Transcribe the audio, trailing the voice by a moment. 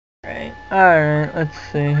Alright, let's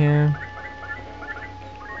see here.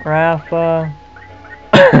 Rafa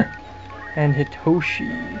and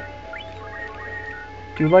Hitoshi.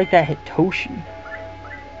 Do you like that Hitoshi?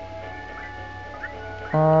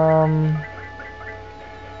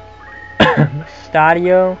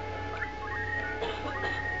 Stadio?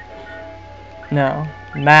 No.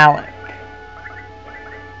 Malik.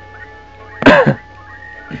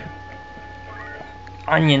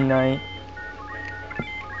 Onion Knight.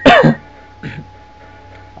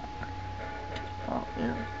 Oh,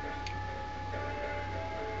 yeah.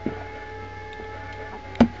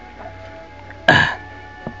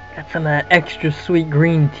 Got some of that extra sweet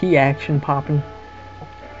green tea action popping.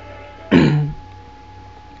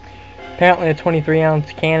 Apparently a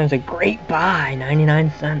 23-ounce can is a great buy,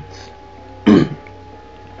 99 cents.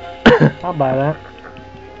 I'll buy that.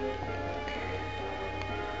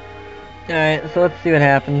 Alright, so let's see what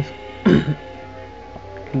happens.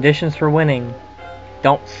 Conditions for winning.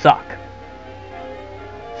 Don't suck.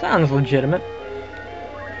 Sounds legitimate.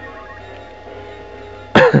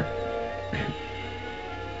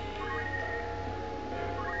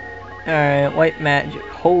 Alright, white magic.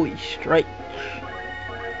 Holy strike.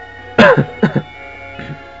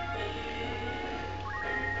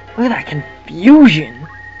 Look at that confusion.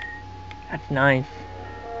 That's nice.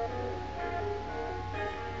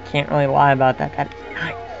 Can't really lie about that. That is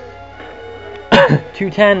nice.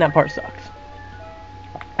 210, that part sucks.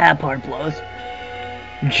 That part blows.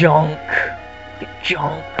 Junk.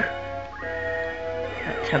 Junk.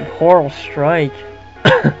 That temporal strike.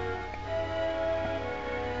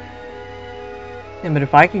 Yeah, but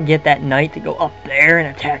if I could get that knight to go up there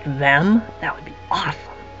and attack them, that would be awesome.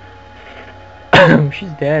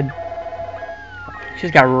 She's dead. She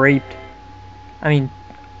just got raped. I mean,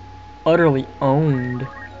 utterly owned.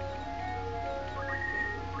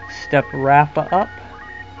 Step Rafa up.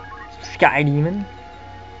 Sky Demon.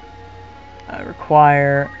 I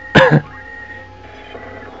require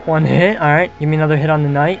one hit. Alright, give me another hit on the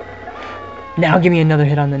knight. Now give me another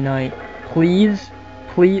hit on the knight. Please.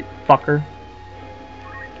 Please. Fucker.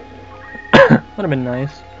 Would have been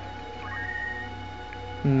nice.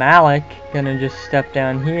 Malik, gonna just step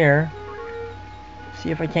down here. See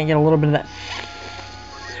if I can't get a little bit of that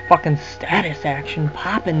fucking status action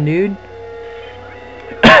popping, dude.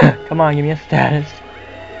 Come on, give me a status.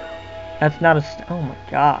 That's not a oh my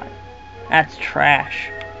god. That's trash.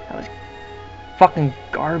 That was fucking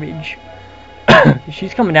garbage.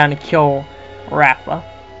 She's coming down to kill Rafa.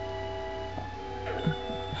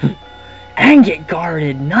 And get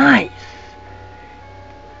guarded. Nice.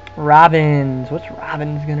 Robbins. What's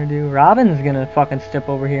Robbins gonna do? Robbins gonna fucking step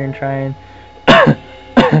over here and try and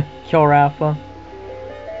kill Rafa.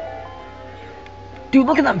 Dude,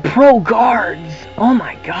 look at them pro guards. Oh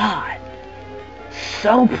my god.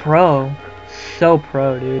 So pro. So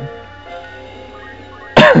pro, dude.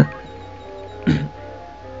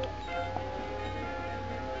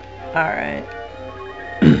 Alright.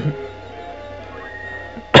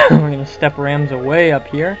 We're gonna step Rams away up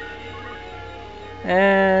here.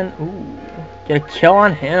 And, ooh, get a kill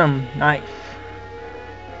on him. Nice.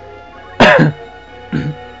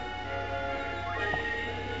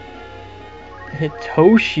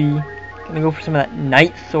 Hitoshi. Gonna go for some of that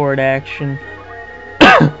Night Sword action.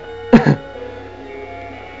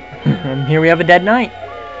 And here we have a dead knight.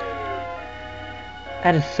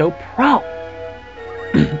 That is so pro.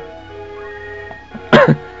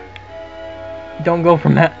 Don't go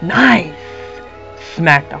from that. Nice.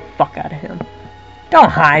 Smack the fuck out of him. Don't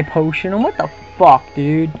high potion him. What the fuck,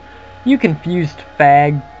 dude? You confused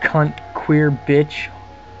fag, cunt, queer bitch.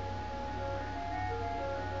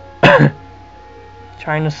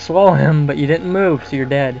 Trying to slow him, but you didn't move, so you're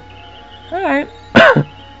dead. Alright.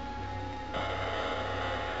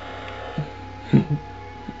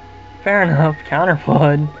 Fair enough. Counter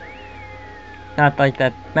flood. Not like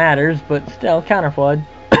that matters, but still, counter flood.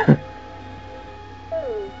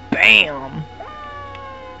 Bam!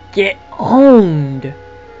 Get owned!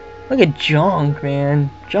 Look at Junk, man.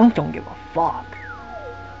 Junk don't give a fuck.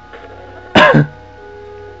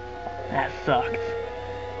 That sucks.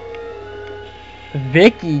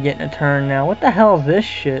 Vicky getting a turn now. What the hell is this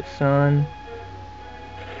shit, son?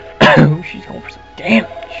 She's going for some damage.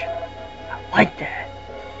 I like that.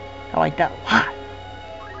 I like that a lot.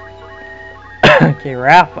 Okay,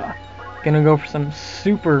 Rafa. Gonna go for some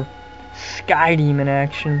super Sky Demon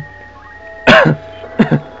action.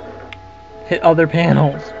 Hit other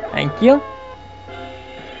panels. Thank you.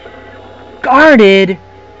 Guarded!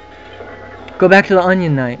 Go back to the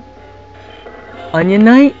Onion Knight. Onion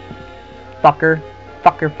Knight? Fucker.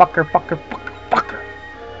 Fucker, fucker, fucker, fucker, fucker.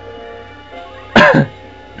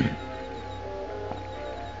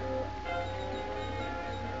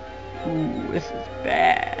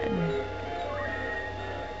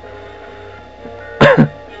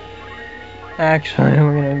 Actually,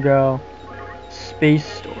 we're gonna go space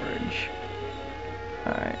storage.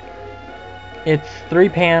 Alright. It's 3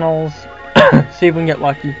 panels. See if we can get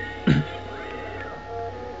lucky.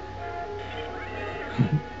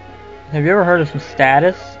 Have you ever heard of some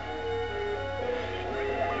status?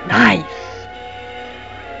 Nice!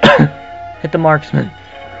 Hit the marksman.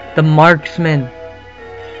 The marksman!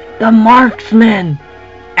 The marksman!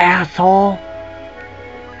 Asshole!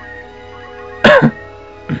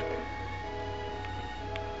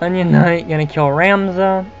 Onion Knight gonna kill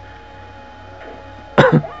Ramza.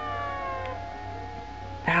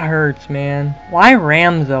 That hurts, man. Why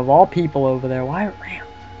Ramza of all people over there? Why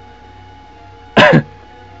Ramza?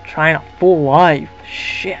 Trying a full life.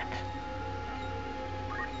 Shit.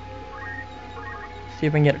 See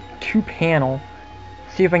if I can get a 2 panel.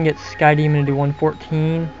 See if I can get Sky Demon to do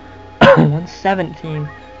 114. 117.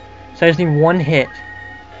 So I just need 1 hit.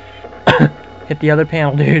 Hit the other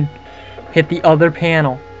panel, dude. Hit the other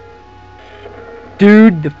panel.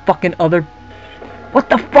 Dude, the fucking other... What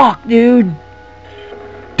the fuck, dude?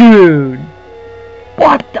 Dude.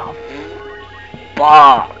 What the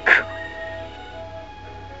fuck?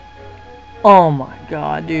 Oh my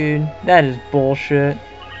god, dude. That is bullshit.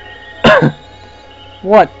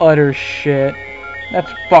 What utter shit.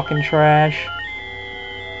 That's fucking trash.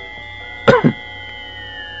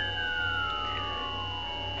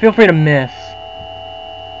 Feel free to miss.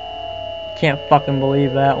 Can't fucking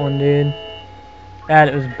believe that one, dude.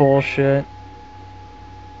 That was bullshit.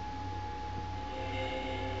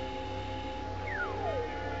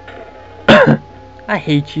 I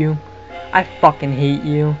hate you. I fucking hate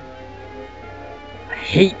you. I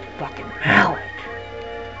hate fucking Malik.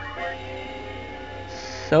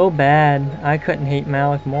 So bad. I couldn't hate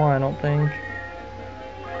Malik more, I don't think.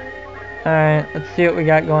 Alright, let's see what we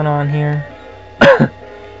got going on here.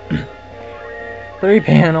 3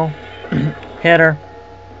 panel. Hit her.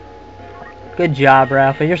 Good job,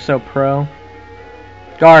 Rafa. You're so pro.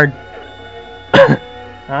 Guard.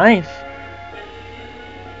 Nice.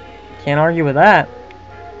 Can't argue with that.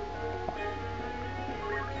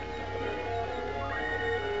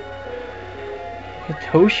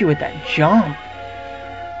 Hitoshi with that jump.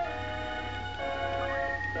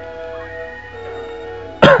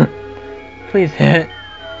 Please hit.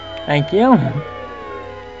 Thank you.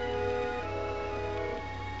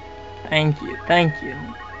 Thank you. Thank you.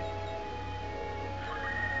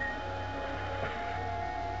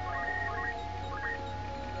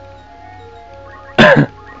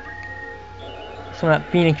 Some of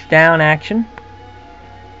that Phoenix down action.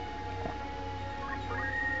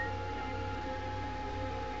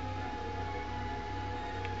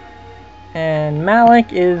 And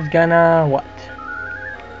Malik is gonna what?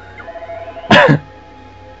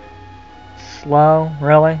 Slow,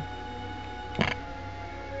 really?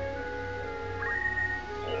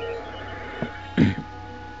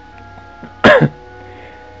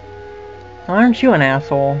 Aren't you an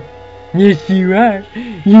asshole? Yes, you are.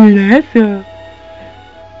 You're an asshole.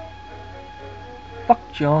 Fuck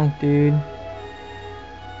junk, dude.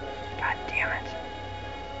 God damn it.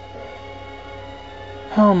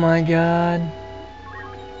 Oh my god.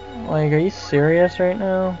 Like, are you serious right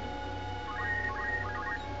now?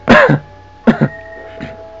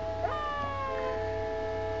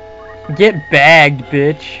 Get bagged,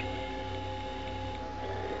 bitch.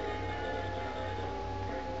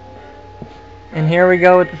 And here we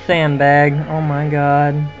go with the sandbag. Oh my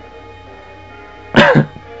god.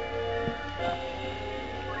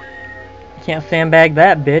 Can't sandbag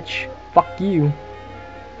that, bitch. Fuck you.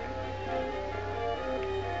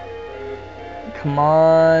 Come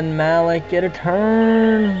on, Malik, get a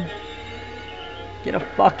turn. Get a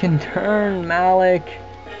fucking turn, Malik.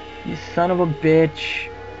 You son of a bitch.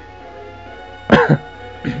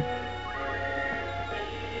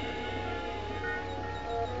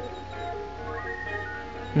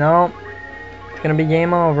 No, it's gonna be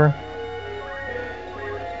game over.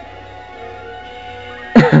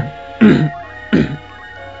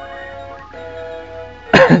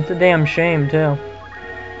 It's a damn shame, too.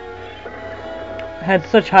 I had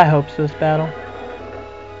such high hopes for this battle.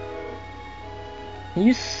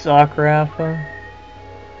 You suck, Rafa.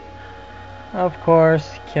 Of course,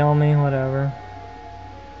 kill me, whatever.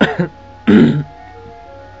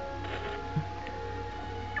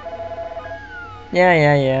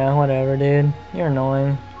 Yeah, whatever, dude. You're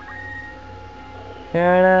annoying. You're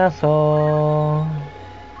an asshole.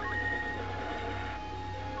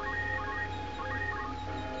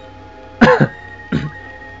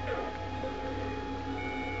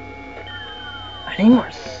 I need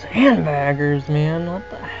more sandbaggers, man. What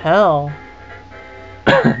the hell?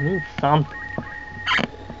 I need something.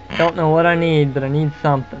 Don't know what I need, but I need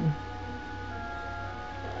something.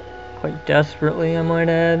 Quite desperately, I might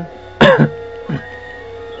add.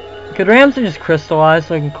 Could Ramsey just crystallize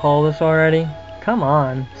so I can call this already? Come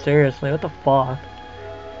on, seriously, what the fuck?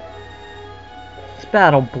 This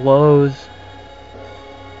battle blows.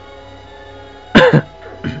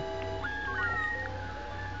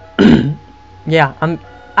 Yeah,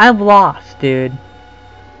 I've lost, dude.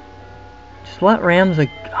 Just let Ramsey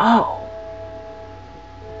go.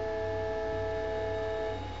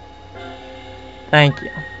 Thank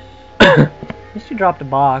you. At least you dropped a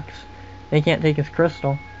box. They can't take his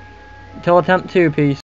crystal. Until attempt 2, peace.